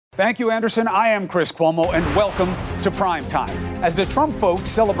Thank you, Anderson. I am Chris Cuomo, and welcome to Primetime. As the Trump folks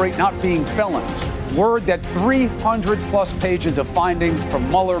celebrate not being felons, word that 300-plus pages of findings from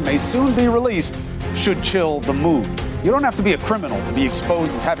Mueller may soon be released should chill the mood. You don't have to be a criminal to be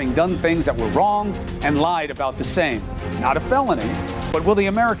exposed as having done things that were wrong and lied about the same. Not a felony, but will the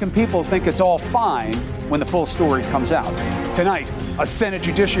American people think it's all fine when the full story comes out? Tonight, a Senate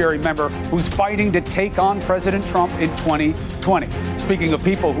Judiciary member who's fighting to take on President Trump in 2020. Speaking of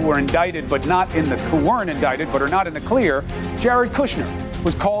people who were indicted but not in the who weren't indicted but are not in the clear, Jared Kushner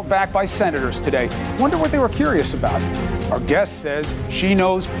was called back by senators today. Wonder what they were curious about. Our guest says she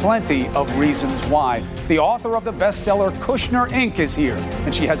knows plenty of reasons why. The author of the bestseller Kushner Inc. is here,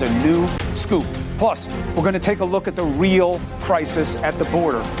 and she has a new scoop. Plus, we're going to take a look at the real crisis at the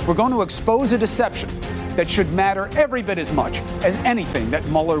border. We're going to expose a deception that should matter every bit as much as anything that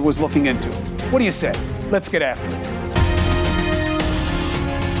Mueller was looking into. What do you say? Let's get after it.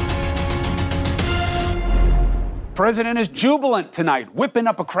 President is jubilant tonight, whipping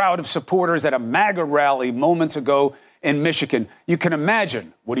up a crowd of supporters at a MAGA rally moments ago in Michigan. You can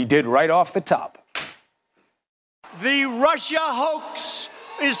imagine what he did right off the top. The Russia hoax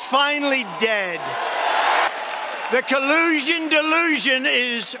is finally dead. The collusion delusion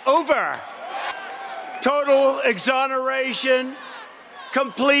is over. Total exoneration,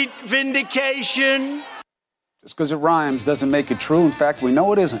 complete vindication. Just because it rhymes doesn't make it true. In fact, we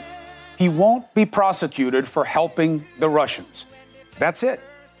know it isn't. He won't be prosecuted for helping the Russians. That's it.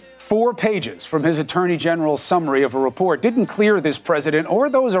 4 pages from his attorney general's summary of a report didn't clear this president or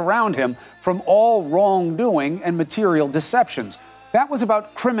those around him from all wrongdoing and material deceptions. That was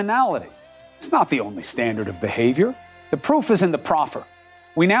about criminality. It's not the only standard of behavior. The proof is in the proffer.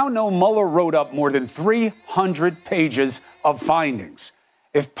 We now know Mueller wrote up more than 300 pages of findings.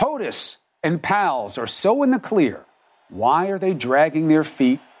 If POTUS and pals are so in the clear, why are they dragging their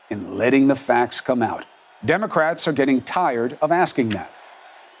feet and letting the facts come out? Democrats are getting tired of asking that.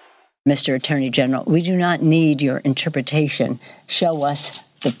 Mr. Attorney General, we do not need your interpretation. Show us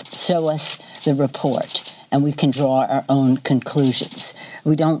the report, and we can draw our own conclusions.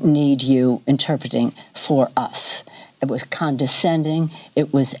 We don't need you interpreting for us. It was condescending,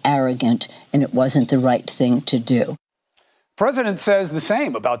 it was arrogant, and it wasn't the right thing to do. President says the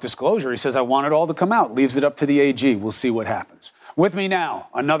same about disclosure. He says, I want it all to come out. Leaves it up to the AG. We'll see what happens. With me now,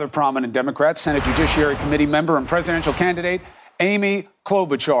 another prominent Democrat, Senate Judiciary Committee member and presidential candidate, Amy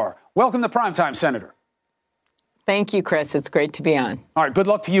Klobuchar. Welcome to Primetime, Senator. Thank you, Chris. It's great to be on. All right. Good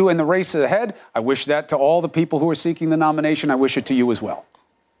luck to you in the race ahead. I wish that to all the people who are seeking the nomination. I wish it to you as well.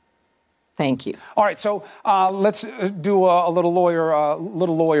 Thank you. All right. So let's do a little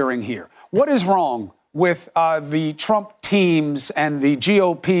lawyering here. What is wrong with the Trump teams and the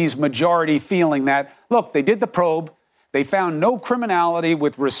GOP's majority feeling that, look, they did the probe. They found no criminality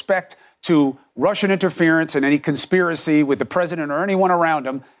with respect to Russian interference and any conspiracy with the president or anyone around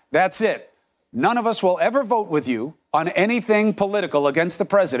him. That's it. None of us will ever vote with you on anything political against the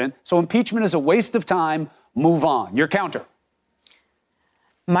president. So impeachment is a waste of time. Move on. Your counter.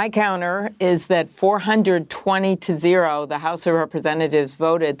 My counter is that 420-0, the House of Representatives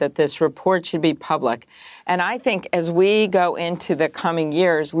voted that this report should be public. And I think as we go into the coming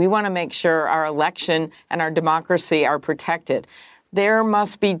years, we want to make sure our election and our democracy are protected. There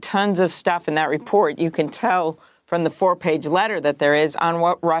must be tons of stuff in that report. You can tell from the 4-page letter that there is on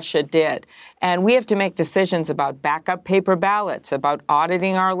what Russia did. And we have to make decisions about backup paper ballots, about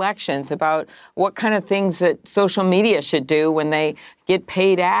auditing our elections, about what kind of things that social media should do when they get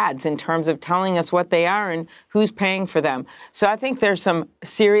paid ads in terms of telling us what they are and who's paying for them. So I think there's some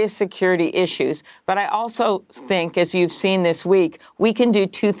serious security issues. But I also think, as you've seen this week, we can do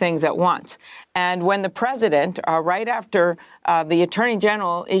 2 things at once. And when the president, right after the attorney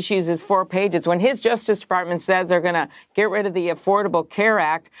general issues his 4 pages, when his Justice Department says they're going to get rid of the Affordable Care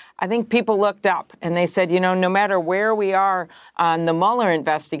Act, I think people looked up and they said, you know, no matter where we are on the Mueller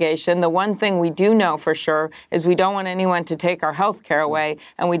investigation, the one thing we do know for sure is we don't want anyone to take our health care away,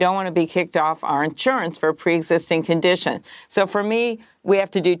 and we don't want to be kicked off our insurance for a pre-existing condition. So for me, we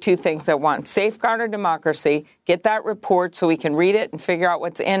have to do 2 things at once. Safeguard our democracy, get that report so we can read it and figure out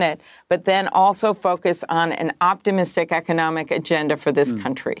what's in it, but then also focus on an optimistic economic agenda for this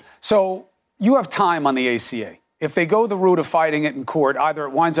country. So you have time on the ACA. If they go the route of fighting it in court, either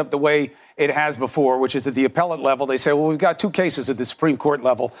it winds up the way it has before, which is at the appellate level. They say, well, we've got 2 cases at the Supreme Court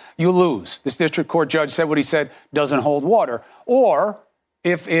level. You lose. This district court judge said what he said doesn't hold water. Or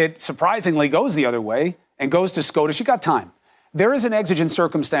if it surprisingly goes the other way and goes to SCOTUS, you got time. There is an exigent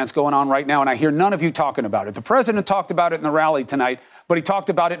circumstance going on right now, and I hear none of you talking about it. The president talked about it in the rally tonight, but he talked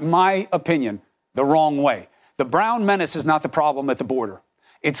about it, in my opinion, the wrong way. The brown menace is not the problem at the border.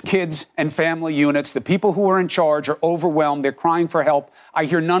 It's kids and family units. The people who are in charge are overwhelmed. They're crying for help. I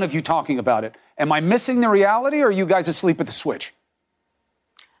hear none of you talking about it. Am I missing the reality, or are you guys asleep at the switch?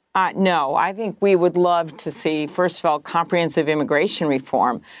 No, I think we would love to see, first of all, comprehensive immigration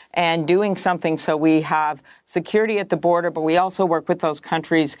reform and doing something so we have security at the border, but we also work with those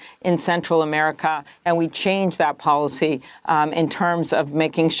countries in Central America, and we change that policy in terms of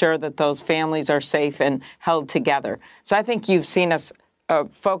making sure that those families are safe and held together. So I think you've seen us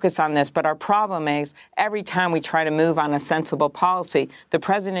focus on this, but our problem is every time we try to move on a sensible policy, the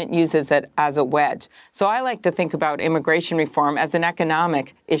president uses it as a wedge. So I like to think about immigration reform as an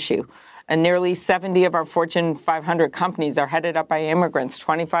economic issue. And nearly 70 of our Fortune 500 companies are headed up by immigrants,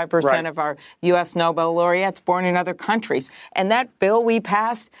 25% of our U.S. Nobel laureates born in other countries. And that bill we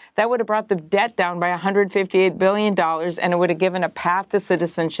passed, that would have brought the debt down by $158 billion, and it would have given a path to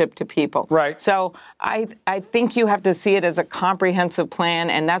citizenship to people. Right. So I think you have to see it as a comprehensive plan,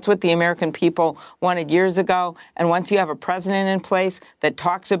 and that's what the American people wanted years ago. And once you have a president in place that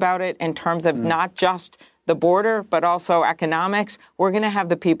talks about it in terms of not just the border, but also economics, we're going to have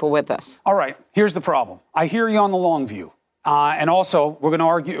the people with us. All right. Here's the problem. I hear you on the long view. And also, we're going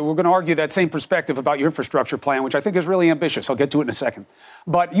to argue that same perspective about your infrastructure plan, which I think is really ambitious. I'll get to it in a second.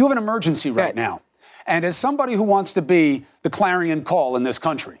 But you have an emergency right now. And as somebody who wants to be the clarion call in this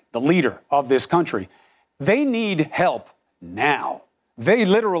country, the leader of this country, they need help now. They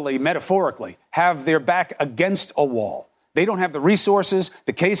literally, metaphorically, have their back against a wall. They don't have the resources,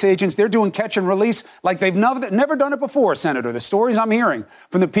 the case agents. They're doing catch and release like they've never done it before, Senator. The stories I'm hearing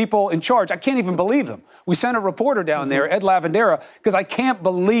from the people in charge, I can't even believe them. We sent a reporter down there, Ed Lavandera, because I can't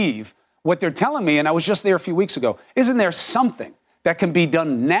believe what they're telling me, and I was just there a few weeks ago. Isn't there something that can be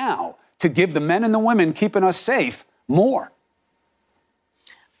done now to give the men and the women keeping us safe more?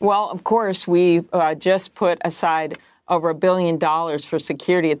 Well, of course, we just put aside over $1 billion for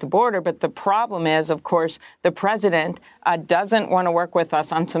security at the border. But the problem is, of course, the president doesn't want to work with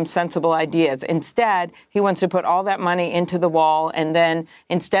us on some sensible ideas. Instead, he wants to put all that money into the wall. And then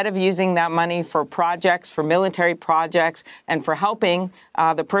instead of using that money for projects, for military projects, and for helping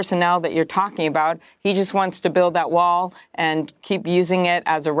the personnel that you're talking about, he just wants to build that wall and keep using it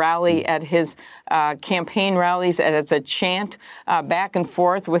as a rally at his campaign rallies and as a chant back and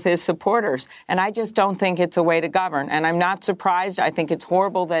forth with his supporters. And I just don't think it's a way to govern. And I'm not surprised. I think it's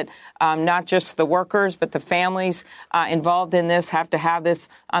horrible that not just the workers, but the families involved in this have to have this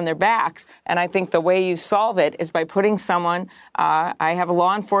on their backs. And I think the way you solve it is by putting someone, I have a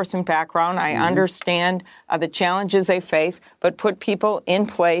law enforcement background. I understand the challenges they face, but put people in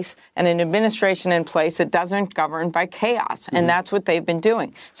place and an administration in place that doesn't govern by chaos. And that's what they've been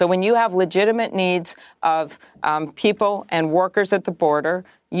doing. So when you have legitimate needs of people and workers at the border,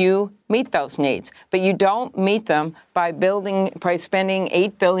 you meet those needs. But you don't meet them by spending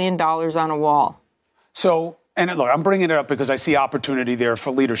 $8 billion on a wall. So, and look, I'm bringing it up because I see opportunity there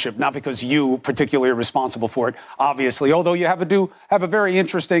for leadership, not because you particularly are responsible for it, obviously, although you have a very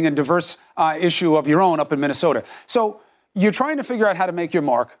interesting and diverse issue of your own up in Minnesota. So you're trying to figure out how to make your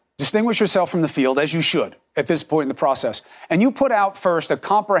mark, distinguish yourself from the field, as you should at this point in the process. And you put out first a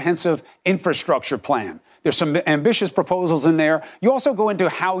comprehensive infrastructure plan. There's some ambitious proposals in there. You also go into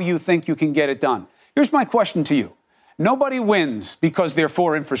how you think you can get it done. Here's my question to you. Nobody wins because they're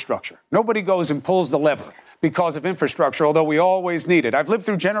for infrastructure. Nobody goes and pulls the lever because of infrastructure, although we always need it. I've lived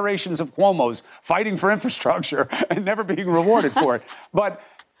through generations of Cuomos fighting for infrastructure and never being rewarded for it. But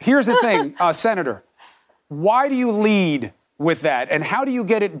here's the thing, Senator, why do you lead with that? And how do you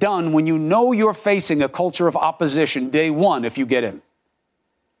get it done when you know you're facing a culture of opposition day one if you get in?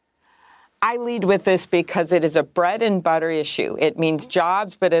 I lead with this because it is a bread and butter issue. It means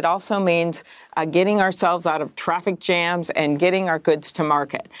jobs, but it also means getting ourselves out of traffic jams and getting our goods to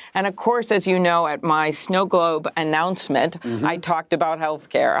market. And of course, as you know, at my Snow Globe announcement, I talked about health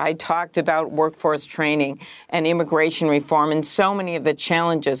care. I talked about workforce training and immigration reform and so many of the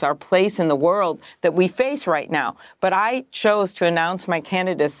challenges, our place in the world that we face right now. But I chose to announce my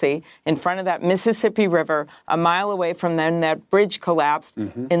candidacy in front of that Mississippi River, a mile away from them. That bridge collapsed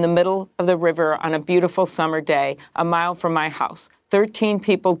in the middle of the river on a beautiful summer day, a mile from my house. 13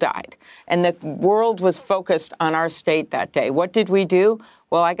 people died. And the world was focused on our state that day. What did we do?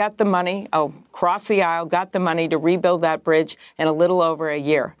 Well, I got the money, across the aisle, got the money to rebuild that bridge in a little over a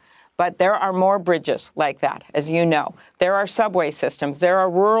year. But there are more bridges like that, as you know. There are subway systems. There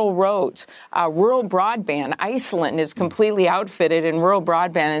are rural roads, rural broadband. Iceland is completely outfitted in rural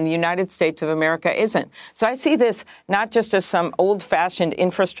broadband, and the United States of America isn't. So I see this not just as some old-fashioned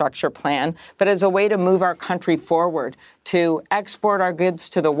infrastructure plan, but as a way to move our country forward, to export our goods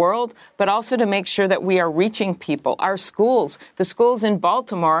to the world, but also to make sure that we are reaching people. Our schools, the schools in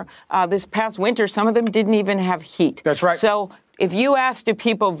Baltimore this past winter, some of them didn't even have heat. That's right. So if you ask, do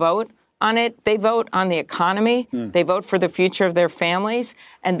people vote on it? They vote on the economy. They vote for the future of their families.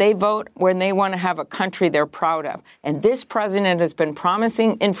 And they vote when they want to have a country they're proud of. And this president has been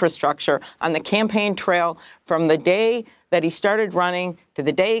promising infrastructure on the campaign trail from the day that he started running to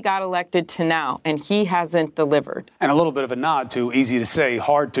the day he got elected to now, and he hasn't delivered. And a little bit of a nod to easy to say,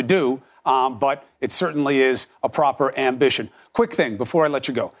 hard to do, but it certainly is a proper ambition. Quick thing before I let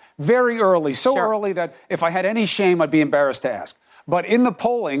you go. Very early, so Sure. early that if I had any shame, I'd be embarrassed to ask. But in the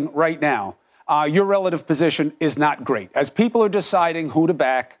polling right now, your relative position is not great. As people are deciding who to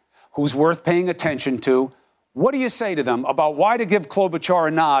back, who's worth paying attention to, what do you say to them about why to give Klobuchar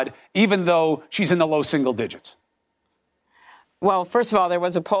a nod, even though she's in the low single digits? Well, first of all, there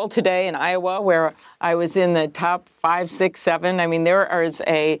was a poll today in Iowa where I was in the top 5, 6, 7. I mean, there is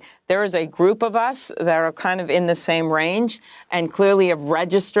a group of us that are kind of in the same range and clearly have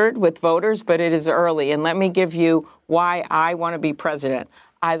registered with voters, but it is early. And let me give you why I want to be president.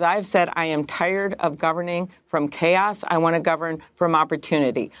 As I've said, I am tired of governing from chaos. I want to govern from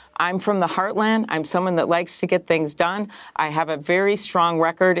opportunity. I'm from the heartland. I'm someone that likes to get things done. I have a very strong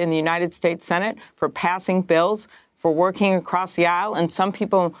record in the United States Senate for passing bills, for working across the aisle, and some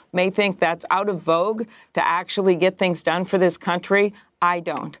people may think that's out of vogue to actually get things done for this country. I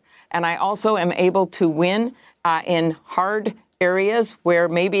don't. And I also am able to win in hard areas where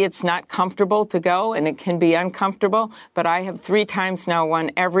maybe it's not comfortable to go and it can be uncomfortable, but I have 3 times now won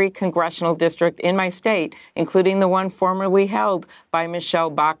every congressional district in my state, including the one formerly held by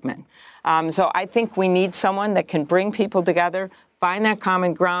Michelle Bachmann. So I think we need someone that can bring people together, find that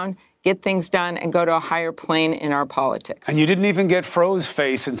common ground, get things done, and go to a higher plane in our politics. And you didn't even get froze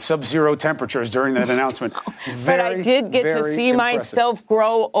face and sub-zero temperatures during that announcement. But I did get to see myself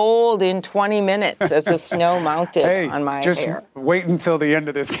grow old in 20 minutes as the snow mounted on my hair. Just wait until the end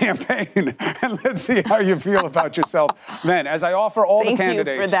of this campaign, and let's see how you feel about yourself. Then, as I offer all the candidates...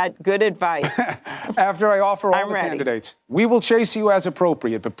 Thank you for that good advice. After I offer all the candidates, we will chase you as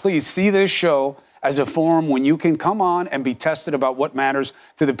appropriate, but please see this show as a forum when you can come on and be tested about what matters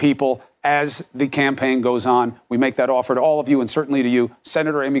to the people as the campaign goes on. We make that offer to all of you and certainly to you,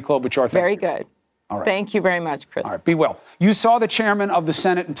 Senator Amy Klobuchar. Very good. All right. Thank you very much, Chris. All right, be well. You saw the chairman of the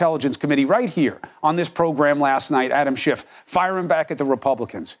Senate Intelligence Committee right here on this program last night, Adam Schiff, firing back at the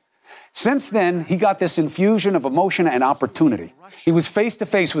Republicans. Since then, he got this infusion of emotion and opportunity. He was face to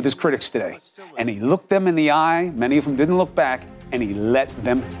face with his critics today, and he looked them in the eye. Many of them didn't look back, and he let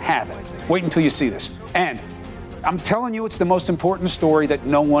them have it. Wait until you see this. And I'm telling you, it's the most important story that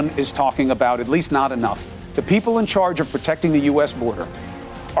no one is talking about, at least not enough. The people in charge of protecting the U.S. border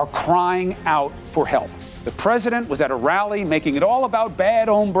are crying out for help. The president was at a rally making it all about bad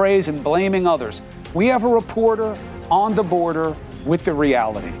hombres and blaming others. We have a reporter on the border with the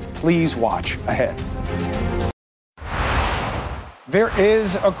reality. Please watch ahead. There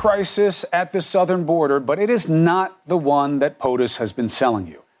is a crisis at the southern border, but it is not the one that POTUS has been selling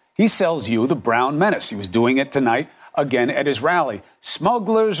you. He sells you the brown menace. He was doing it tonight again at his rally.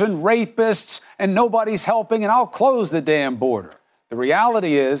 Smugglers and rapists, and nobody's helping, and I'll close the damn border. The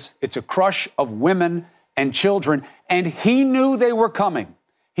reality is it's a crush of women and children, and he knew they were coming.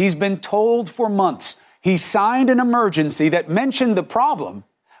 He's been told for months. He signed an emergency that mentioned the problem,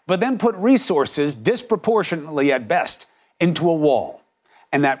 but then put resources, disproportionately at best, into a wall.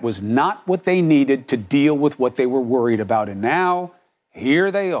 And that was not what they needed to deal with what they were worried about. And now,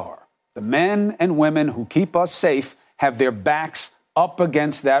 here they are. The men and women who keep us safe have their backs up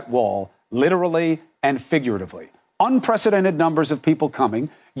against that wall, literally and figuratively. Unprecedented numbers of people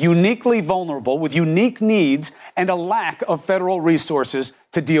coming, uniquely vulnerable, with unique needs and a lack of federal resources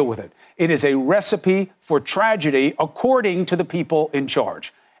to deal with it. It is a recipe for tragedy, according to the people in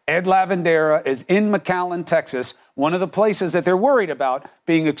charge. Ed Lavandera is in McAllen, Texas, one of the places that they're worried about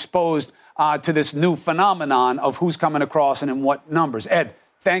being exposed to this new phenomenon of who's coming across and in what numbers. Ed,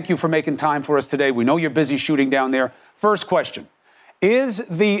 thank you for making time for us today. We know you're busy shooting down there. First question. Is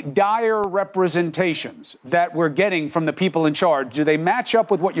the dire representations that we're getting from the people in charge, do they match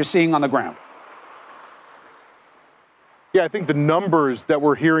up with what you're seeing on the ground? Yeah, I think the numbers that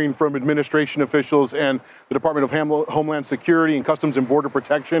we're hearing from administration officials and the Department of Homeland Security and Customs and Border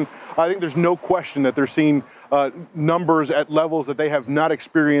Protection, I think there's no question that they're seeing numbers at levels that they have not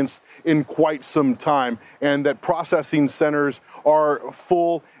experienced in quite some time, and that processing centers are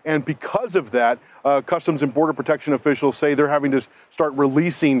full. And because of that, Customs and Border Protection officials say they're having to start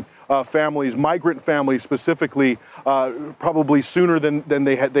releasing families, migrant families specifically, probably sooner than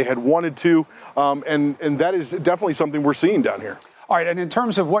they had wanted to. And that is definitely something we're seeing down here. All right. And in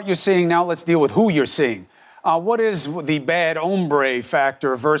terms of what you're seeing now, let's deal with who you're seeing. What is the bad hombre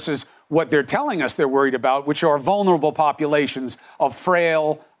factor versus what they're telling us they're worried about, which are vulnerable populations of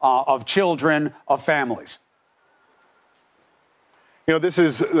frail, of children, of families? You know, this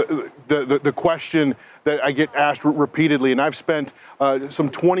is the question that I get asked repeatedly, and I've spent some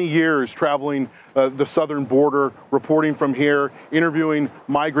 20 years traveling the southern border, reporting from here, interviewing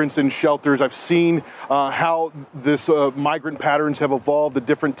migrants in shelters. I've seen how this migrant patterns have evolved, the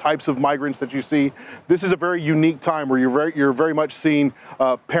different types of migrants that you see. This is a very unique time where you're very much seeing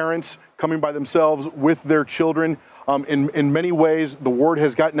parents coming by themselves with their children. In many ways, the word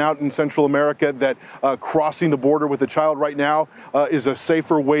has gotten out in Central America that crossing the border with a child right now is a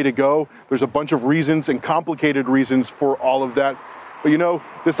safer way to go. There's a bunch of reasons and complicated reasons for all of that. But, you know,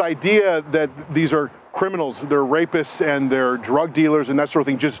 this idea that these are criminals, they're rapists and they're drug dealers and that sort of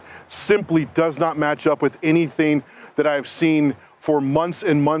thing just simply does not match up with anything that I've seen for months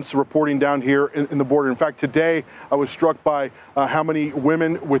and months reporting down here in the border. In fact, today I was struck by how many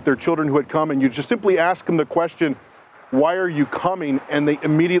women with their children who had come, and you just simply ask them the question, why are you coming? And they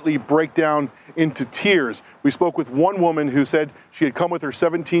immediately break down into tears. We spoke with one woman who said she had come with her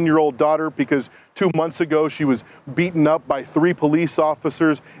 17-year-old daughter because 2 months ago she was beaten up by 3 police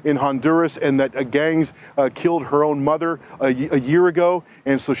officers in Honduras, and that gangs killed her own mother a year ago.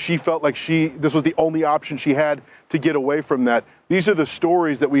 And so she felt like this was the only option she had to get away from that. These are the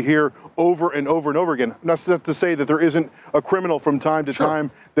stories that we hear over and over and over again. Not to say that there isn't a criminal from time to time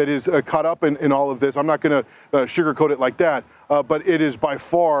that is caught up in all of this. I'm not going to sugarcoat it like that. But it is by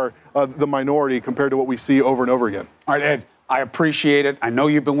far the minority compared to what we see over and over again. All right, Ed, I appreciate it. I know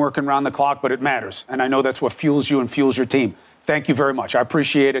you've been working around the clock, but it matters. And I know that's what fuels you and fuels your team. Thank you very much. I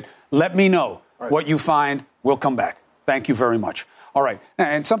appreciate it. Let me know what you find. We'll come back. Thank you very much. All right.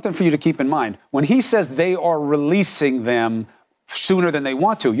 And something for you to keep in mind. When he says they are releasing them sooner than they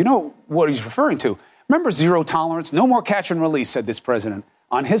want to, you know what he's referring to. Remember zero tolerance? No more catch and release, said this president.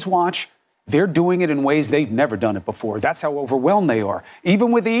 On his watch, they're doing it in ways they've never done it before. That's how overwhelmed they are.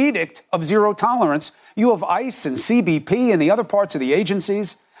 Even with the edict of zero tolerance, you have ICE and CBP and the other parts of the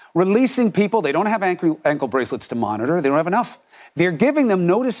agencies releasing people. They don't have ankle bracelets to monitor. They don't have enough. They're giving them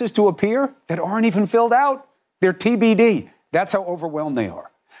notices to appear that aren't even filled out. They're TBD. That's how overwhelmed they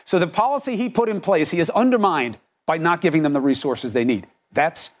are. So the policy he put in place, he has undermined by not giving them the resources they need.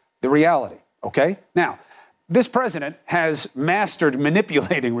 That's the reality, okay? Now, this president has mastered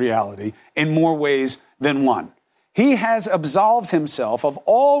manipulating reality in more ways than one. He has absolved himself of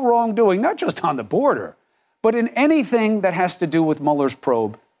all wrongdoing, not just on the border, but in anything that has to do with Mueller's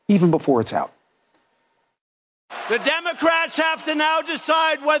probe, even before it's out. The Democrats have to now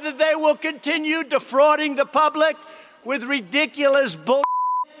decide whether they will continue defrauding the public with ridiculous bull.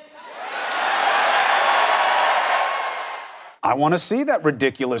 I want to see that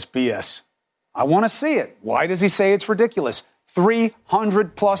ridiculous BS. I want to see it. Why does he say it's ridiculous?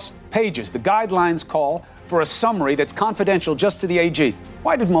 300 plus pages. The guidelines call for a summary that's confidential just to the AG.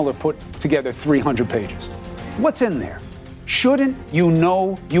 Why did Mueller put together 300 pages? What's in there? Shouldn't you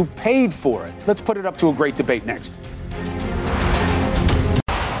know you paid for it? Let's put it up to a great debate next.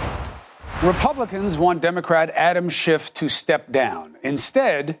 Republicans want Democrat Adam Schiff to step down.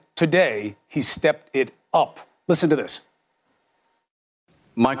 Instead, today, he stepped it up. Listen to this.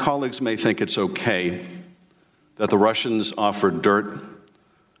 My colleagues may think it's okay that the Russians offered dirt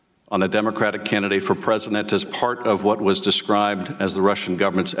on a Democratic candidate for president as part of what was described as the Russian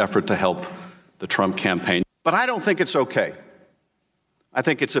government's effort to help the Trump campaign. But I don't think it's okay. I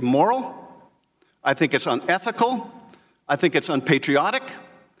think it's immoral. I think it's unethical. I think it's unpatriotic.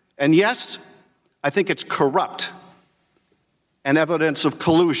 And yes, I think it's corrupt and evidence of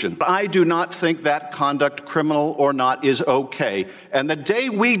collusion. But I do not think that conduct, criminal or not, is okay. And the day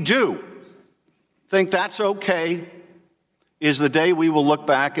we do think that's okay is the day we will look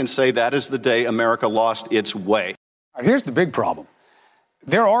back and say that is the day America lost its way. Here's the big problem.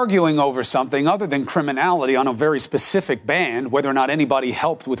 They're arguing over something other than criminality on a very specific band, whether or not anybody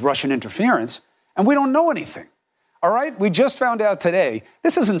helped with Russian interference, and we don't know anything. All right? We just found out today,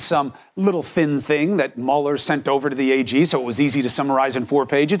 this isn't some little thin thing that Mueller sent over to the AG so it was easy to summarize in 4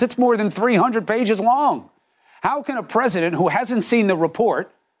 pages. It's more than 300 pages long. How can a president who hasn't seen the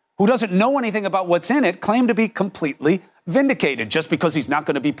report, who doesn't know anything about what's in it, claim to be completely vindicated just because he's not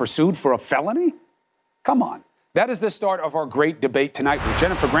going to be pursued for a felony? Come on. That is the start of our great debate tonight with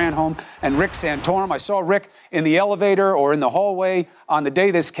Jennifer Granholm and Rick Santorum. I saw Rick in the elevator or in the hallway on the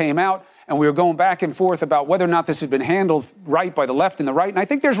day this came out, and we were going back and forth about whether or not this had been handled right by the left and the right. And I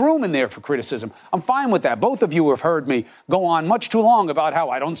think there's room in there for criticism. I'm fine with that. Both of you have heard me go on much too long about how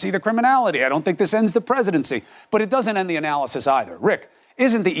I don't see the criminality. I don't think this ends the presidency. But it doesn't end the analysis either. Rick,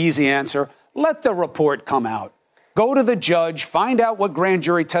 isn't the easy answer? Let the report come out. Go to the judge, find out what grand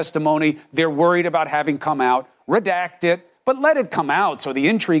jury testimony they're worried about having come out, redact it, but let it come out so the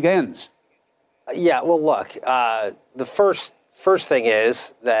intrigue ends. Yeah, well, look, the first thing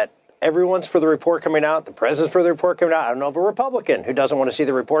is that everyone's for the report coming out. The president's for the report coming out. I don't know of a Republican who doesn't want to see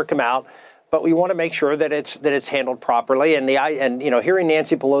the report come out, but we want to make sure that it's handled properly. And hearing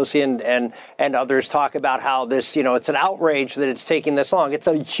Nancy Pelosi and others talk about how this, it's an outrage that it's taking this long. It's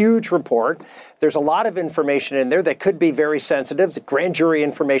a huge report. There's a lot of information in there that could be very sensitive, the grand jury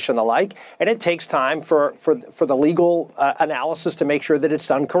information and the like, and it takes time for the legal analysis to make sure that it's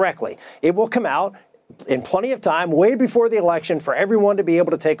done correctly. It will come out in plenty of time, way before the election, for everyone to be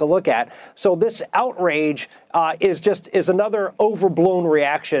able to take a look at. So this outrage is another overblown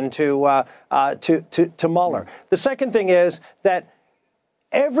reaction to Mueller. The second thing is that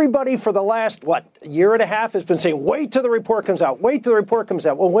everybody for the last, year and a half has been saying, wait till the report comes out, wait till the report comes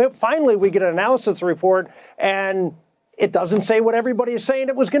out. Well, finally, we get an analysis report, and it doesn't say what everybody is saying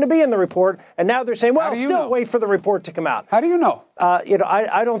it was going to be in the report. And now they're saying, well, still wait for the report to come out. How do you know?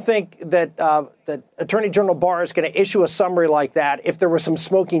 I don't think that Attorney General Barr is going to issue a summary like that if there was some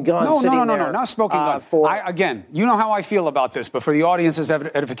smoking gun sitting there. No, not smoking gun. Again, you know how I feel about this, but for the audience's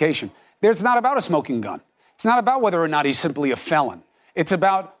edification, it's not about a smoking gun. It's not about whether or not he's simply a felon. It's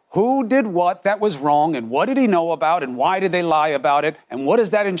about who did what that was wrong, and what did he know about, and why did they lie about it, and what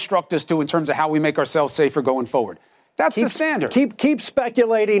does that instruct us to in terms of how we make ourselves safer going forward. That's the standard. Keep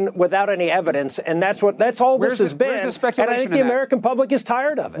speculating without any evidence, and that's all this has been. Where's the speculation? And I think the American public is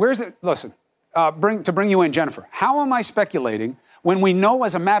tired of it. Listen, bring you in, Jennifer. How am I speculating when we know,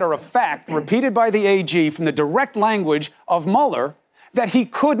 as a matter of fact, repeated by the AG from the direct language of Mueller, that he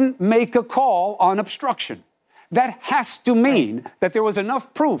couldn't make a call on obstruction? That has to mean that there was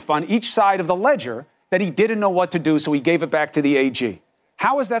enough proof on each side of the ledger that he didn't know what to do, so he gave it back to the AG.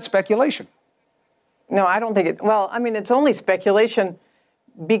 How is that speculation? No, I don't think it. Well, I mean, it's only speculation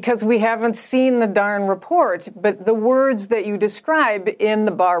because we haven't seen the darn report. But the words that you describe in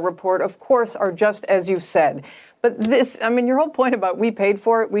the Barr report, of course, are just as you've said. But your whole point about we paid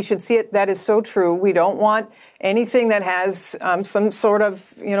for it, we should see it, that is so true. We don't want anything that has some sort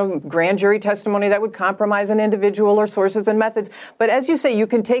of, grand jury testimony that would compromise an individual or sources and methods. But as you say, you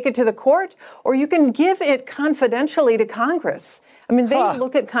can take it to the court or you can give it confidentially to Congress. I mean, they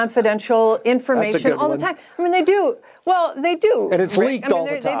look at confidential information all the time. I mean, they do. Well, they do. And it's leaked all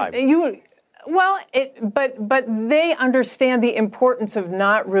the time. But they understand the importance of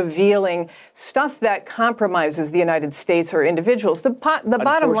not revealing stuff that compromises the United States or individuals. The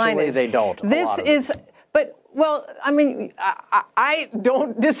bottom line is they don't. This is. Well, I mean, I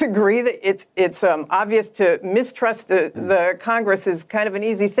don't disagree that it's obvious to mistrust the Congress is kind of an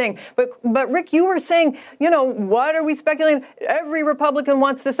easy thing. But Rick, you were saying, what are we speculating? Every Republican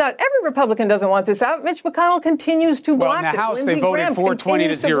wants this out. Every Republican doesn't want this out. Mitch McConnell continues to block it. Well, in the House, they voted 420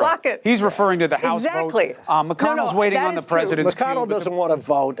 to 0. He's referring to the House vote. McConnell's waiting on the president's cue. McConnell doesn't want to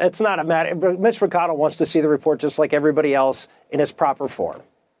vote. It's not a matter. Mitch McConnell wants to see the report just like everybody else in its proper form.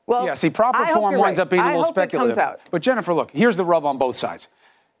 Well, yeah, see, proper form winds up being a little speculative. But Jennifer, look, here's the rub on both sides.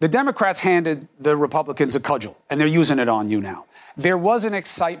 The Democrats handed the Republicans a cudgel, and they're using it on you now. There was an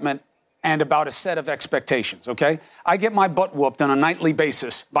excitement and about a set of expectations, okay? I get my butt whooped on a nightly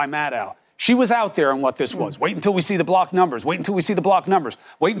basis by Maddow. She was out there on what this was. Wait until we see the block numbers. Wait until we see the block numbers.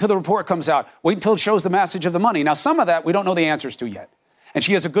 Wait until the report comes out. Wait until it shows the message of the money. Now, some of that we don't know the answers to yet. And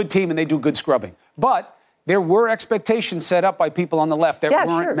she has a good team, and they do good scrubbing. But there were expectations set up by people on the left that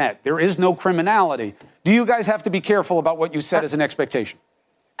weren't met. There is no criminality. Do you guys have to be careful about what you set as an expectation?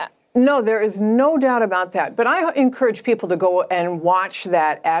 No, there is no doubt about that. But I encourage people to go and watch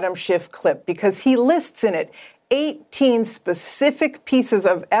that Adam Schiff clip because he lists in it 18 specific pieces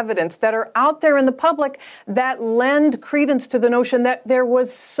of evidence that are out there in the public that lend credence to the notion that there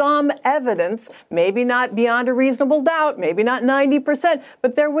was some evidence, maybe not beyond a reasonable doubt, maybe not 90%,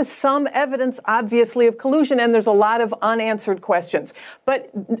 but there was some evidence, obviously, of collusion, and there's a lot of unanswered questions.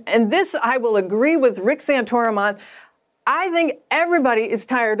 And this I will agree with Rick Santorum on. I think everybody is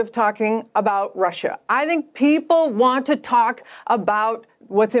tired of talking about Russia. I think people want to talk about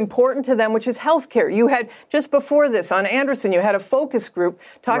what's important to them, which is health care. You had, just before this, on Anderson, you had a focus group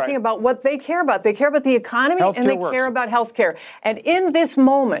talking about what they care about. They care about the economy and they care about health care. And in this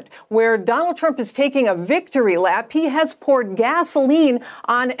moment where Donald Trump is taking a victory lap, he has poured gasoline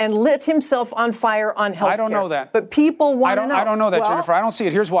on and lit himself on fire on health care. I don't know that. But people want to know. I don't know that, Jennifer. I don't see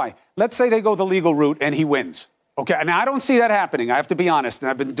it. Here's why. Let's say they go the legal route and he wins. Okay, now I don't see that happening. I have to be honest, and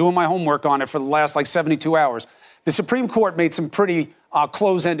I've been doing my homework on it for the last 72 hours. The Supreme Court made some pretty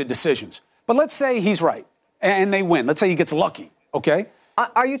close-ended decisions. But let's say he's right and they win. Let's say he gets lucky, okay?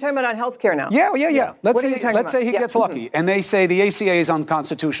 Are you talking about on health care now? Yeah. Let's say he gets lucky, Mm-hmm. and they say the ACA is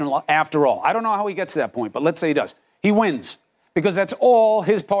unconstitutional after all. I don't know how he gets to that point, but let's say he does. He wins. Because that's all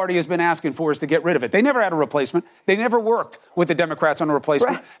his party has been asking for is to get rid of it. They never had a replacement. They never worked with the Democrats on a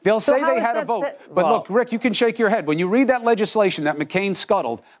replacement. Right. They'll So say how they is had a that vote. set- But look, Rick, you can shake your head. When you read that legislation that McCain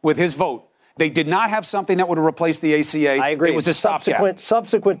scuttled with his vote, they did not have something that would have replaced the ACA. I agree. It was a stopgap.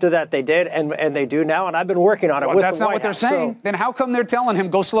 Subsequent to that, they did, and they do now, and I've been working on it with the White House. That's not what they're saying. Then how come they're telling him,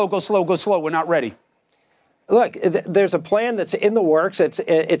 go slow, go slow, go slow, we're not ready? Look, there's a plan that's in the works. It's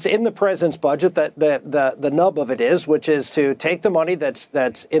in the president's budget. That the nub of it is, which is to take the money that's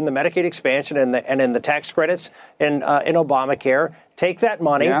in the Medicaid expansion and in the tax credits in Obamacare, take that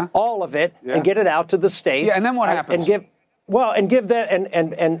money, all of it, and get it out to the states. Yeah, and then what happens? And give them,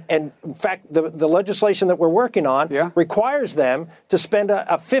 and in fact, the legislation that we're working on requires them to spend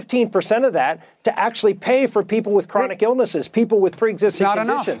a 15% of that to actually pay for people with chronic illnesses, people with pre-existing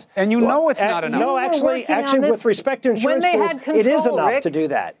conditions. Enough. And it's not enough. No, actually, with respect to insurance pools, it is enough to do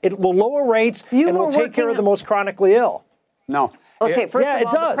that. It will lower rates and will take care of the most chronically ill. No. Okay, first of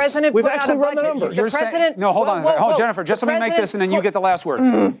all, the president We've put actually out a run the budget. numbers. No, hold on. Hold, Jennifer, just let me make this, and then you get the last word.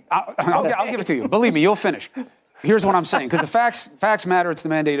 I'll give it to you. Believe me, you'll finish. Here's what I'm saying, because the facts matter. It's the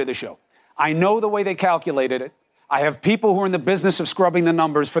mandate of the show. I know the way they calculated it. I have people who are in the business of scrubbing the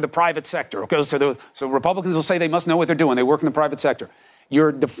numbers for the private sector. Okay, so Republicans will say they must know what they're doing. They work in the private sector.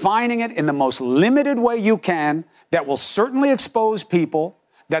 You're defining it in the most limited way you can that will certainly expose people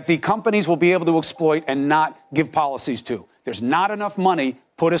that the companies will be able to exploit and not give policies to. There's not enough money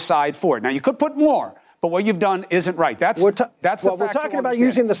put aside for it. Now, you could put more. But what you've done isn't right. We're talking about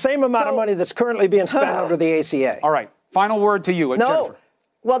using the same amount of money that's currently being spent under the ACA. All right. Final word to you, Jennifer.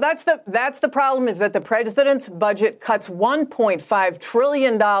 Well, that's the problem, is that the president's budget cuts $1.5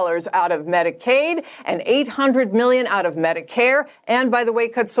 trillion out of Medicaid and $800 million out of Medicare, and, by the way,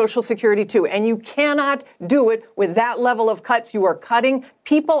 cuts Social Security, too. And you cannot do it with that level of cuts. You are cutting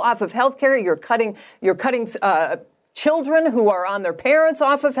people off of health care. You're cutting children who are on their parents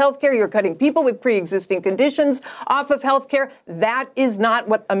off of health care. You're cutting people with pre-existing conditions off of health care. That is not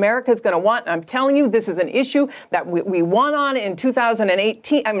what America is going to want. I'm telling you, this is an issue that we won on in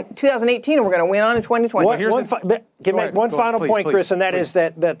 2018, and we're going to win on in 2020. One final point, Chris, and that is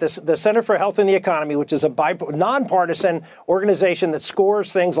that the Center for Health and the Economy, which is a nonpartisan organization that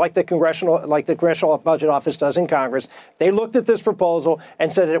scores things like the Congressional Budget Office does in Congress, they looked at this proposal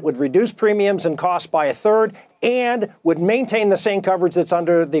and said it would reduce premiums and costs by a third and would maintain the same coverage that's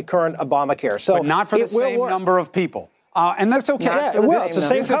under the current Obamacare. So, but not for the same number of people. And that's okay. Yeah, it will. It's the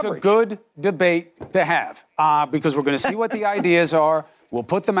same This is a good debate to have because we're going to see what the ideas are. We'll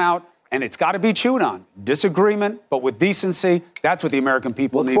put them out. And it's got to be chewed on. Disagreement, but with decency. That's what the American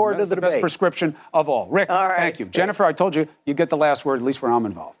people need. Look forward to the best prescription of all. Rick, thank you. Jennifer, I told you, you get the last word, at least where I'm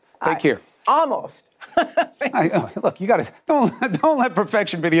involved. Take care. Almost. Look, you got to don't let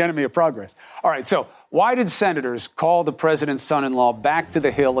perfection be the enemy of progress. All right, so why did senators call the president's son-in-law back to the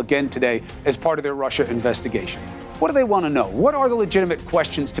Hill again today as part of their Russia investigation? What do they want to know? What are the legitimate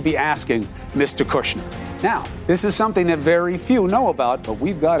questions to be asking Mr. Kushner? Now, this is something that very few know about, but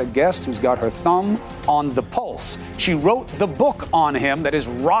we've got a guest who's got her thumb on the pulse. She wrote the book on him that is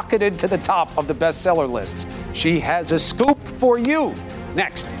rocketed to the top of the bestseller lists. She has a scoop for you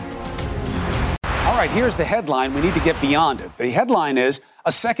next. All right, here's the headline. We need to get beyond it. The headline is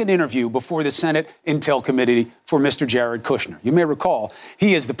a second interview before the Senate Intel Committee for Mr. Jared Kushner. You may recall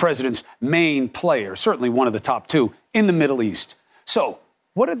he is the president's main player, certainly one of the top two in the Middle East. So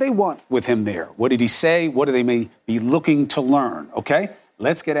what did they want with him there? What did he say? What do they may be looking to learn? Okay,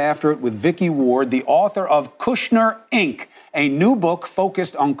 let's get after it with Vicky Ward, the author of Kushner, Inc., a new book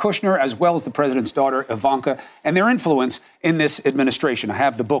focused on Kushner as well as the president's daughter, Ivanka, and their influence in this administration. I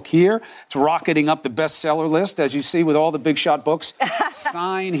have the book here. It's rocketing up the bestseller list, as you see with all the big shot books.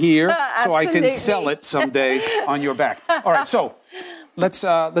 Sign here so I can sell it someday on your back. All right, so let's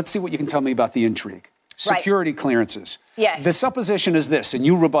see what you can tell me about the intrigue. Security clearances. Yes. The supposition is this, and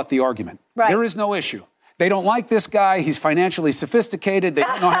you rebut the argument. Right. There is no issue they don't like this guy. He's financially sophisticated. They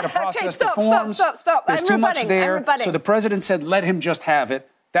don't know how to process the forms. Stop. There's too much there. So the president said, let him just have it.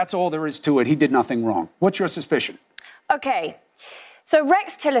 That's all there is to it. He did nothing wrong. What's your suspicion? Okay. So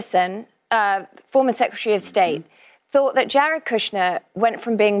Rex Tillerson, former Secretary of State, thought that Jared Kushner went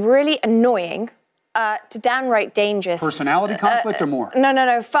from being really annoying to downright dangerous. Personality conflict or more?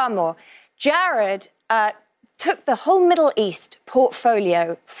 No, far more. Jared took the whole Middle East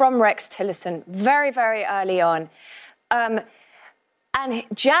portfolio from Rex Tillerson very, very early on. And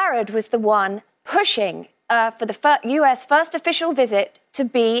Jared was the one pushing for the U.S. first official visit to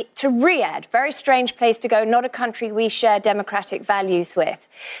Riyadh. Very strange place to go, not a country we share democratic values with.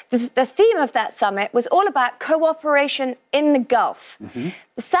 The theme of that summit was all about cooperation in the Gulf.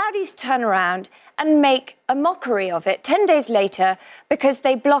 The Saudis turn around and make a mockery of it 10 days later because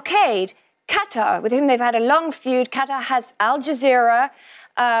they blockade Qatar, with whom they've had a long feud. Qatar has Al Jazeera,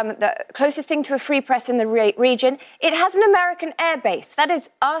 the closest thing to a free press in the region. It has an American airbase. That is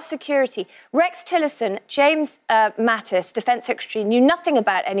our security. Rex Tillerson, James Mattis, Defense Secretary, knew nothing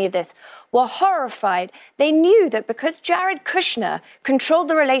about any of this, were horrified. They knew that because Jared Kushner controlled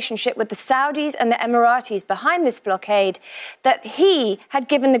the relationship with the Saudis and the Emiratis behind this blockade, that he had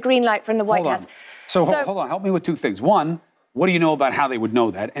given the green light from the White House. So hold on. Help me with two things. One, what do you know about how they would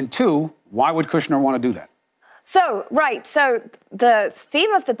know that? And two, why would Kushner want to do that? So the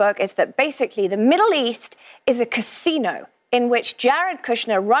theme of the book is that basically the Middle East is a casino in which Jared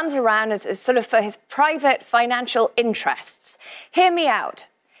Kushner runs around as sort of for his private financial interests. Hear me out.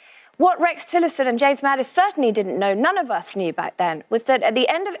 What Rex Tillerson and James Mattis certainly didn't know, none of us knew back then, was that at the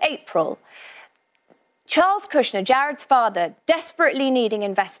end of April, Charles Kushner, Jared's father, desperately needing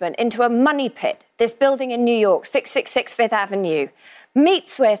investment into a money pit, this building in New York, 666 Fifth Avenue,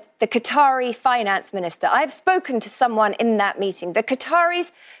 meets with the Qatari finance minister. I've spoken to someone in that meeting. The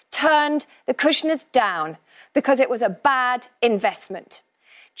Qataris turned the Kushners down because it was a bad investment.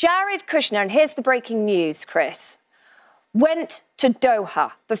 Jared Kushner, and here's the breaking news, Chris, went to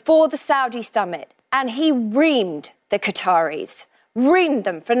Doha before the Saudi summit, and he reamed the Qataris, reamed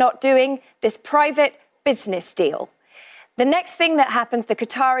them for not doing this private business deal. The next thing that happens, the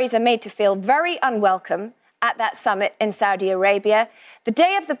Qataris are made to feel very unwelcome at that summit in Saudi Arabia. The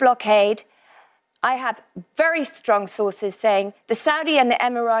day of the blockade, I have very strong sources saying the Saudi and the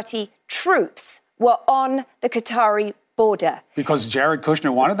Emirati troops were on the Qatari border. Because Jared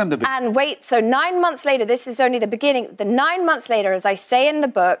Kushner wanted them to be. And wait, so 9 months later, this is only the beginning, 9 months later, as I say in the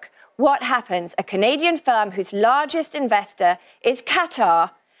book, what happens? A Canadian firm whose largest investor is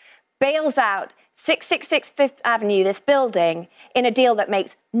Qatar bails out 666 Fifth Avenue, this building, in a deal that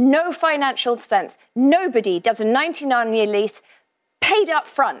makes no financial sense. Nobody does a 99-year lease paid up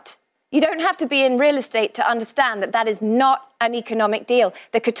front. You don't have to be in real estate to understand that that is not an economic deal.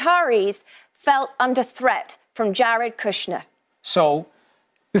 The Qataris felt under threat from Jared Kushner. So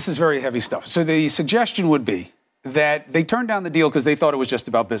this is very heavy stuff. So the suggestion would be that they turned down the deal because they thought it was just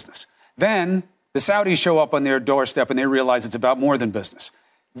about business. Then the Saudis show up on their doorstep and they realize it's about more than business.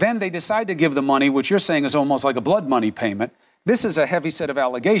 Then they decide to give the money, which you're saying is almost like a blood money payment. This is a heavy set of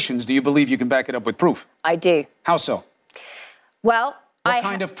allegations. Do you believe you can back it up with proof? I do. How so? Well, what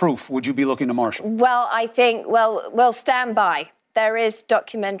kind of proof would you be looking to marshal? Well, I think, we'll stand by. There is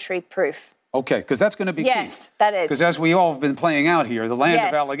documentary proof. Okay, because that's going to be key. Yes, that is. Because as we all have been playing out here, the land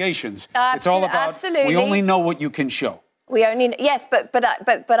of allegations, it's all about, we only know what you can show. We only, yes,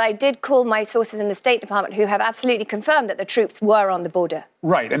 but I did call my sources in the State Department who have absolutely confirmed that the troops were on the border.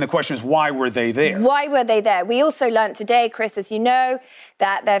 Right, and the question is, why were they there? Why were they there? We also learned today, Chris, as you know,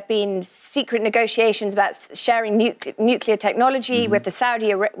 that there have been secret negotiations about sharing nuclear technology with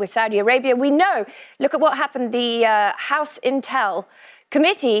Saudi Arabia. We know, look at what happened, the House Intel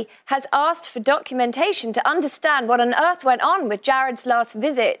Committee has asked for documentation to understand what on earth went on with Jared's last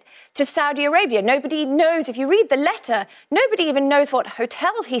visit to Saudi Arabia. Nobody knows, if you read the letter, nobody even knows what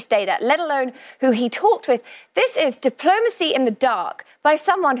hotel he stayed at, let alone who he talked with. This is diplomacy in the dark by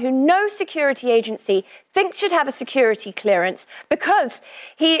someone who no security agency thinks should have a security clearance because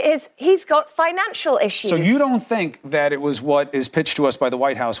he's got financial issues. So you don't think that it was what is pitched to us by the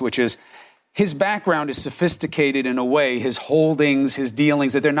White House, which is his background is sophisticated in a way, his holdings, his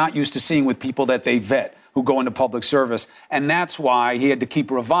dealings, that they're not used to seeing with people that they vet who go into public service. And that's why he had to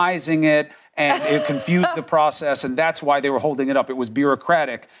keep revising it, and it confused the process, and that's why they were holding it up. It was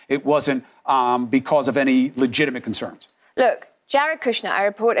bureaucratic. It wasn't because of any legitimate concerns. Look, Jared Kushner, I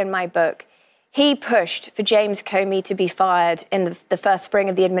report in my book, he pushed for James Comey to be fired in the first spring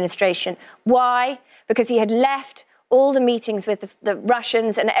of the administration. Why? Because he had left all the meetings with the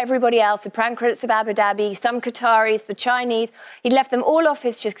Russians and everybody else, the Prince of Abu Dhabi, some Qataris, the Chinese. He left them all off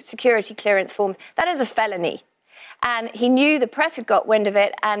his security clearance forms. That is a felony. And he knew the press had got wind of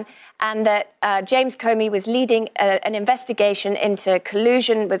it and that James Comey was leading an investigation into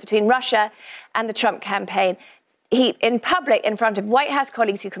collusion between Russia and the Trump campaign. He, in public, in front of White House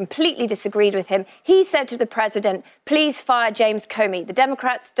colleagues who completely disagreed with him, he said to the president, please fire James Comey. The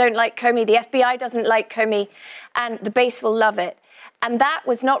Democrats don't like Comey. The FBI doesn't like Comey. And the base will love it. And that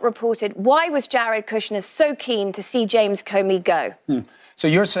was not reported. Why was Jared Kushner so keen to see James Comey go? So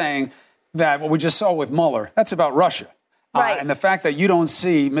you're saying that what we just saw with Mueller, that's about Russia. Right. And the fact that you don't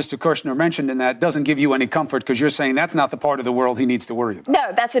see Mr. Kushner mentioned in that doesn't give you any comfort because you're saying that's not the part of the world he needs to worry about.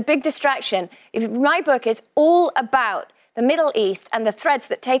 No, that's a big distraction. My book is all about the Middle East and the threads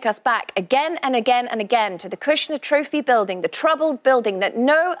that take us back again and again and again to the Kushner Trophy building, the troubled building that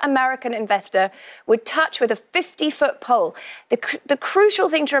no American investor would touch with a 50-foot pole. The crucial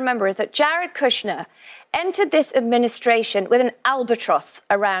thing to remember is that Jared Kushner entered this administration with an albatross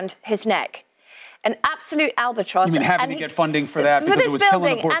around his neck. An absolute albatross. You mean having to get funding for that because it was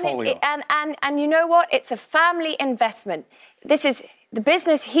killing the portfolio? And you know what? It's a family investment. This is the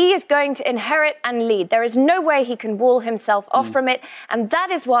business he is going to inherit and lead. There is no way he can wall himself off from it. And that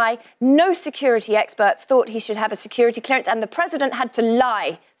is why no security experts thought he should have a security clearance. And the president had to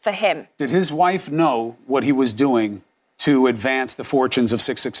lie for him. Did his wife know what he was doing to advance the fortunes of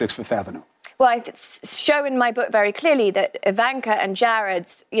 666 Fifth Avenue? Well, I show in my book very clearly that Ivanka and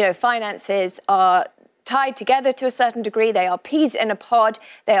Jared's, finances are tied together to a certain degree. They are peas in a pod.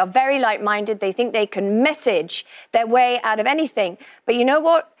 They are very like-minded. They think they can message their way out of anything. But you know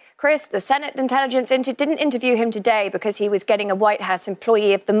what, Chris? The Senate Intelligence didn't interview him today because he was getting a White House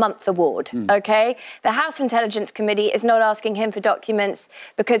Employee of the Month award, okay? The House Intelligence Committee is not asking him for documents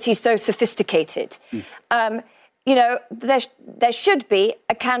because he's so sophisticated. There should be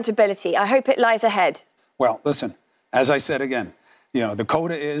accountability. I hope it lies ahead. Well, listen, as I said again, the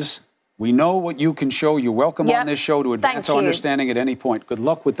coda is we know what you can show. You're welcome on this show to advance our understanding at any point. Good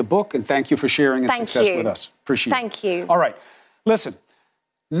luck with the book, and thank you for sharing its success with us. Appreciate it. Thank you. All right. Listen,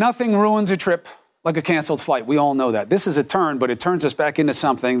 nothing ruins a trip like a canceled flight. We all know that. This is a turn, but it turns us back into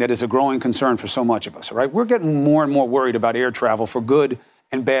something that is a growing concern for so much of us, all right? We're getting more and more worried about air travel for good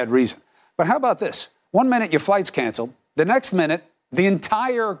and bad reason. But how about this? 1 minute your flight's canceled. The next minute, the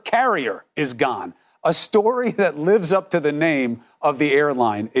entire carrier is gone. A story that lives up to the name of the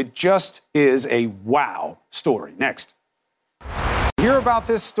airline. It just is a wow story. Next. Hear about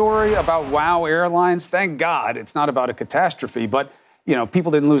this story about WOW Airlines? Thank God it's not about a catastrophe, but,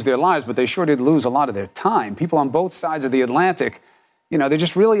 people didn't lose their lives, but they sure did lose a lot of their time. People on both sides of the Atlantic, they're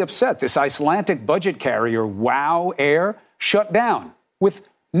just really upset. This Icelandic budget carrier, WOW Air, shut down with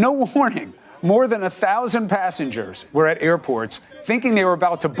no warning. More than 1,000 passengers were at airports thinking they were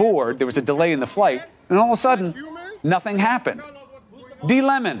about to board. There was a delay in the flight, and all of a sudden, nothing happened. D.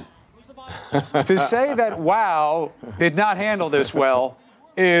 Lemon. To say that WOW did not handle this well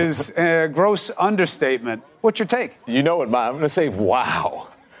is a gross understatement. What's your take? You know what, I'm going to say wow.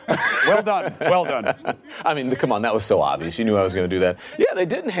 Well done. Well done. I mean, come on, that was so obvious. You knew I was going to do that. Yeah, they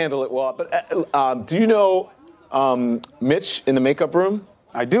didn't handle it well. But do you know Mitch in the makeup room?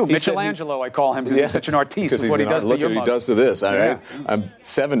 I do. Michelangelo, I call him because he's such an artiste with what he does to your mug. He does to this, all right? I'm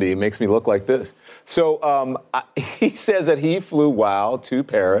 70, it makes me look like this. So he says that he flew WOW to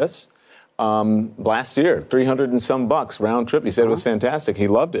Paris last year, $300 and some bucks round trip. He said it was fantastic. He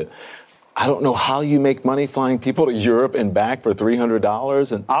loved it. I don't know how you make money flying people to Europe and back for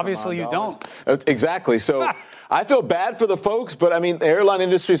 $300. And obviously you don't. Exactly. So I feel bad for the folks, but I mean, the airline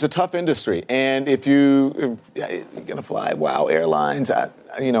industry is a tough industry. And if you're going to fly WOW Airlines, I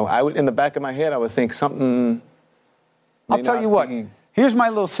would, in the back of my head, I would think something. I'll tell you what. Here's my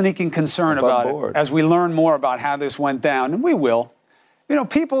little sneaking concern about it as we learn more about how this went down, and we will.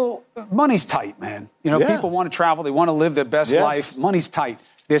 People, money's tight, man. People want to travel. They want to live their best life. Money's tight.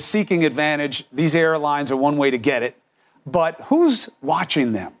 They're seeking advantage. These airlines are one way to get it. But who's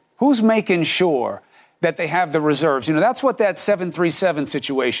watching them? Who's making sure that they have the reserves? That's what that 737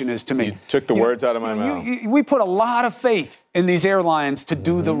 situation is to me. You took the words out of my mouth. We put a lot of faith in these airlines to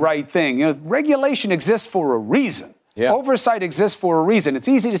do the right thing. Regulation exists for a reason. Yeah. Oversight exists for a reason. It's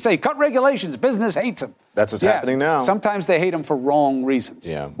easy to say, cut regulations, business hates them. That's what's happening now. Sometimes they hate them for wrong reasons.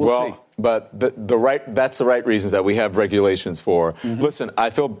 Yeah. We'll see. But that's the right reasons that we have regulations for. Listen, I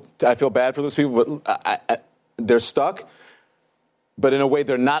feel bad for those people, but they're stuck. but in a way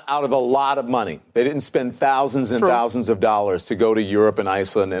they're not out of a lot of money. They didn't spend thousands and thousands of dollars to go to Europe and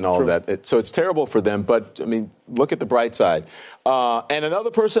Iceland and all of that. So it's terrible for them. But, I mean, look at the bright side. And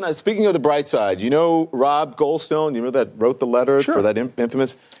another person, speaking of the bright side, you know Rob Goldstone, you know that wrote the letter for that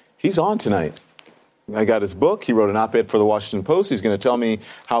infamous? He's on tonight. I got his book. He wrote an op-ed for the Washington Post. He's going to tell me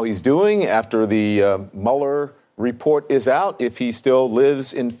how he's doing after the Mueller report is out, if he still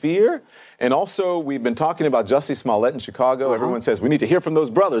lives in fear. And also, we've been talking about Jussie Smollett in Chicago. Everyone says we need to hear from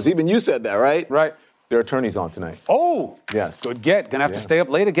those brothers. Even you said that, right? Right. Their attorney's on tonight. Oh, yes. Good get. Gonna have to stay up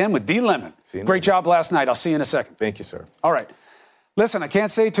late again with D. Lemon. Great job last night. I'll see you in a second. Thank you, sir. All right. Listen, I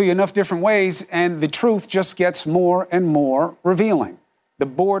can't say it to you enough different ways, and the truth just gets more and more revealing. The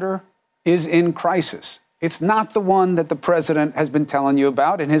border is in crisis. It's not the one that the president has been telling you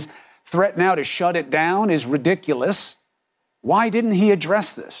about, and his threat now to shut it down is ridiculous. Why didn't he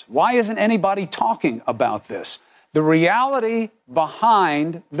address this? Why isn't anybody talking about this? The reality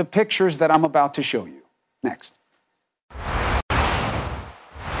behind the pictures that I'm about to show you. Next.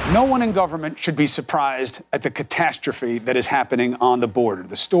 No one in government should be surprised at the catastrophe that is happening on the border,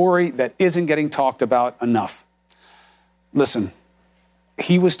 the story that isn't getting talked about enough. Listen,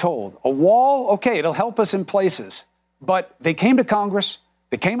 he was told, a wall, okay, it'll help us in places. But they came to Congress,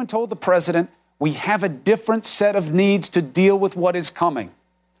 they came and told the president, we have a different set of needs to deal with what is coming.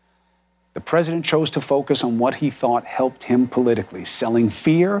 The president chose to focus on what he thought helped him politically, selling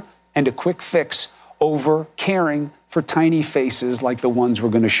fear and a quick fix over caring for tiny faces like the ones we're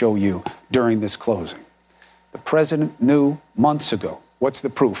going to show you during this closing. The president knew months ago. What's the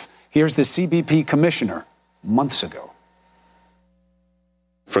proof? Here's the CBP commissioner months ago.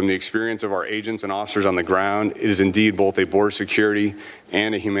 From the experience of our agents and officers on the ground, it is indeed both a border security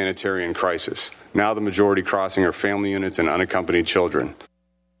and a humanitarian crisis. Now the majority crossing are family units and unaccompanied children.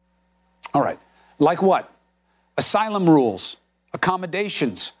 All right. Like what? Asylum rules,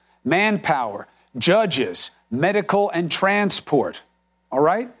 accommodations, manpower, judges, medical and transport. All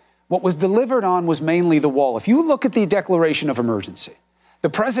right? What was delivered on was mainly the wall. If you look at the declaration of emergency, the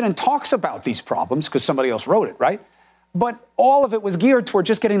president talks about these problems because somebody else wrote it, right? But all of it was geared toward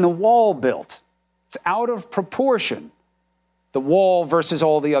just getting the wall built. It's out of proportion, the wall versus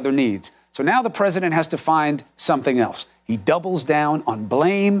all the other needs. So now the president has to find something else. He doubles down on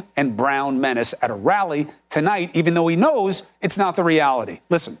blame and brown menace at a rally tonight, even though he knows it's not the reality.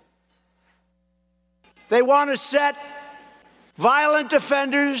 Listen. They want to set violent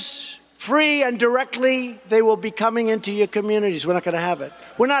offenders free, and directly they will be coming into your communities. We're not going to have it.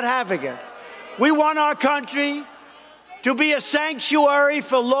 We're not having it. We want our country to be a sanctuary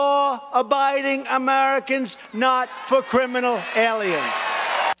for law-abiding Americans, not for criminal aliens.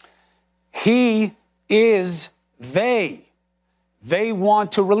 He is they. They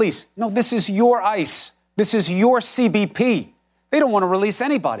want to release. No, this is your ICE. This is your CBP. They don't want to release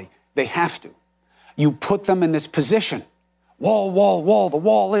anybody. They have to. You put them in this position. Wall, wall, wall. The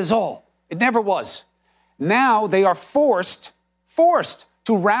wall is all. It never was. Now they are forced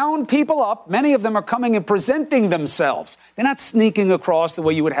to round people up. Many of them are coming and presenting themselves. They're not sneaking across the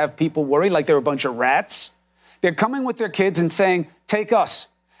way you would have people worry like they're a bunch of rats. They're coming with their kids and saying, take us.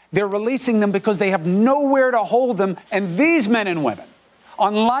 They're releasing them because they have nowhere to hold them. And these men and women,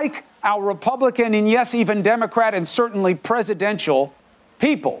 unlike our Republican and yes, even Democrat and certainly presidential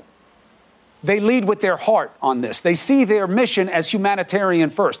people, they lead with their heart on this. They see their mission as humanitarian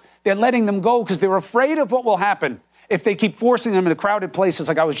first. They're letting them go because they're afraid of what will happen if they keep forcing them into crowded places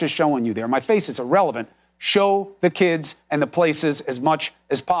like I was just showing you there. My face is irrelevant. Show the kids and the places as much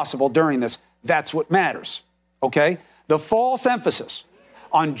as possible during this. That's what matters, okay? The false emphasis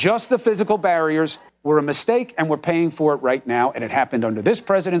on just the physical barriers were a mistake, and we're paying for it right now, and it happened under this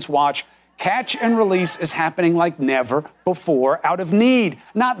president's watch. Catch and release is happening like never before out of need.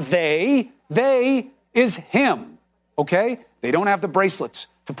 Not they. They is him, okay? They don't have the bracelets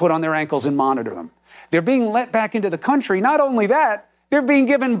to put on their ankles and monitor them. They're being let back into the country. Not only that, they're being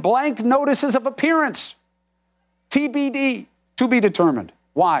given blank notices of appearance. TBD, to be determined.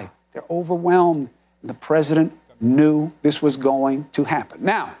 Why? They're overwhelmed. The president knew this was going to happen.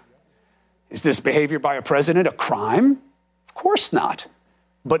 Now, is this behavior by a president a crime? Of course not.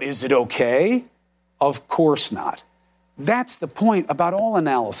 But is it okay? Of course not. That's the point about all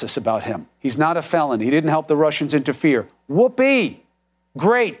analysis about him. He's not a felon. He didn't help the Russians interfere. Whoopee.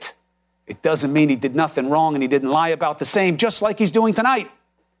 Great. It doesn't mean he did nothing wrong and he didn't lie about the same, just like he's doing tonight.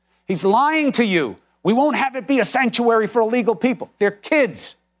 He's lying to you. We won't have it be a sanctuary for illegal people. They're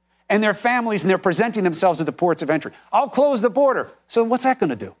kids and their families, and they're presenting themselves at the ports of entry. I'll close the border. So what's that going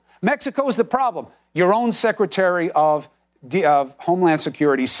to do? Mexico's the problem. Your own Secretary of Homeland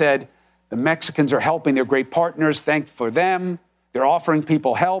Security said the Mexicans are helping. They're great partners. Thank for them. They're offering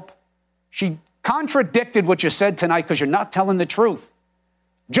people help. She contradicted what you said tonight because you're not telling the truth.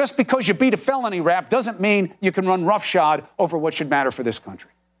 Just because you beat a felony rap doesn't mean you can run roughshod over what should matter for this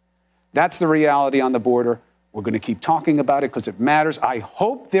country. That's the reality on the border. We're going to keep talking about it because it matters. I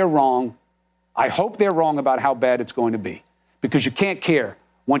hope they're wrong. I hope they're wrong about how bad it's going to be, because you can't care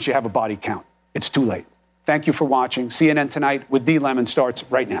once you have a body count. It's too late. Thank you for watching. CNN Tonight with D. Lemon starts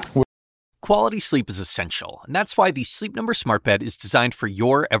right now. Quality sleep is essential, and that's why the Sleep Number Smart Bed is designed for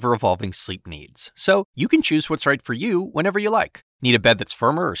your ever-evolving sleep needs. So you can choose what's right for you whenever you like. Need a bed that's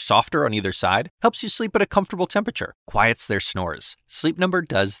firmer or softer on either side? Helps you sleep at a comfortable temperature. Quiets their snores. Sleep Number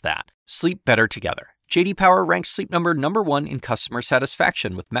does that. Sleep better together. J.D. Power ranks Sleep Number #1 in customer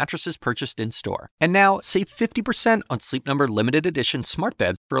satisfaction with mattresses purchased in-store. And now, save 50% on Sleep Number limited edition smart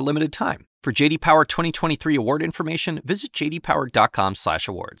beds for a limited time. For J.D. Power 2023 award information, visit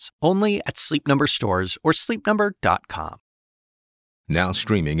jdpower.com/awards. Only at Sleep Number stores or sleepnumber.com. Now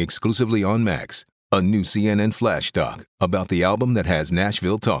streaming exclusively on Max, a new CNN flash doc about the album that has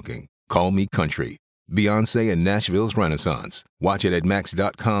Nashville talking, Call Me Country. Beyoncé and Nashville's Renaissance. Watch it at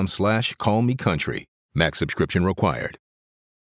max.com/callmecountry. Max subscription required.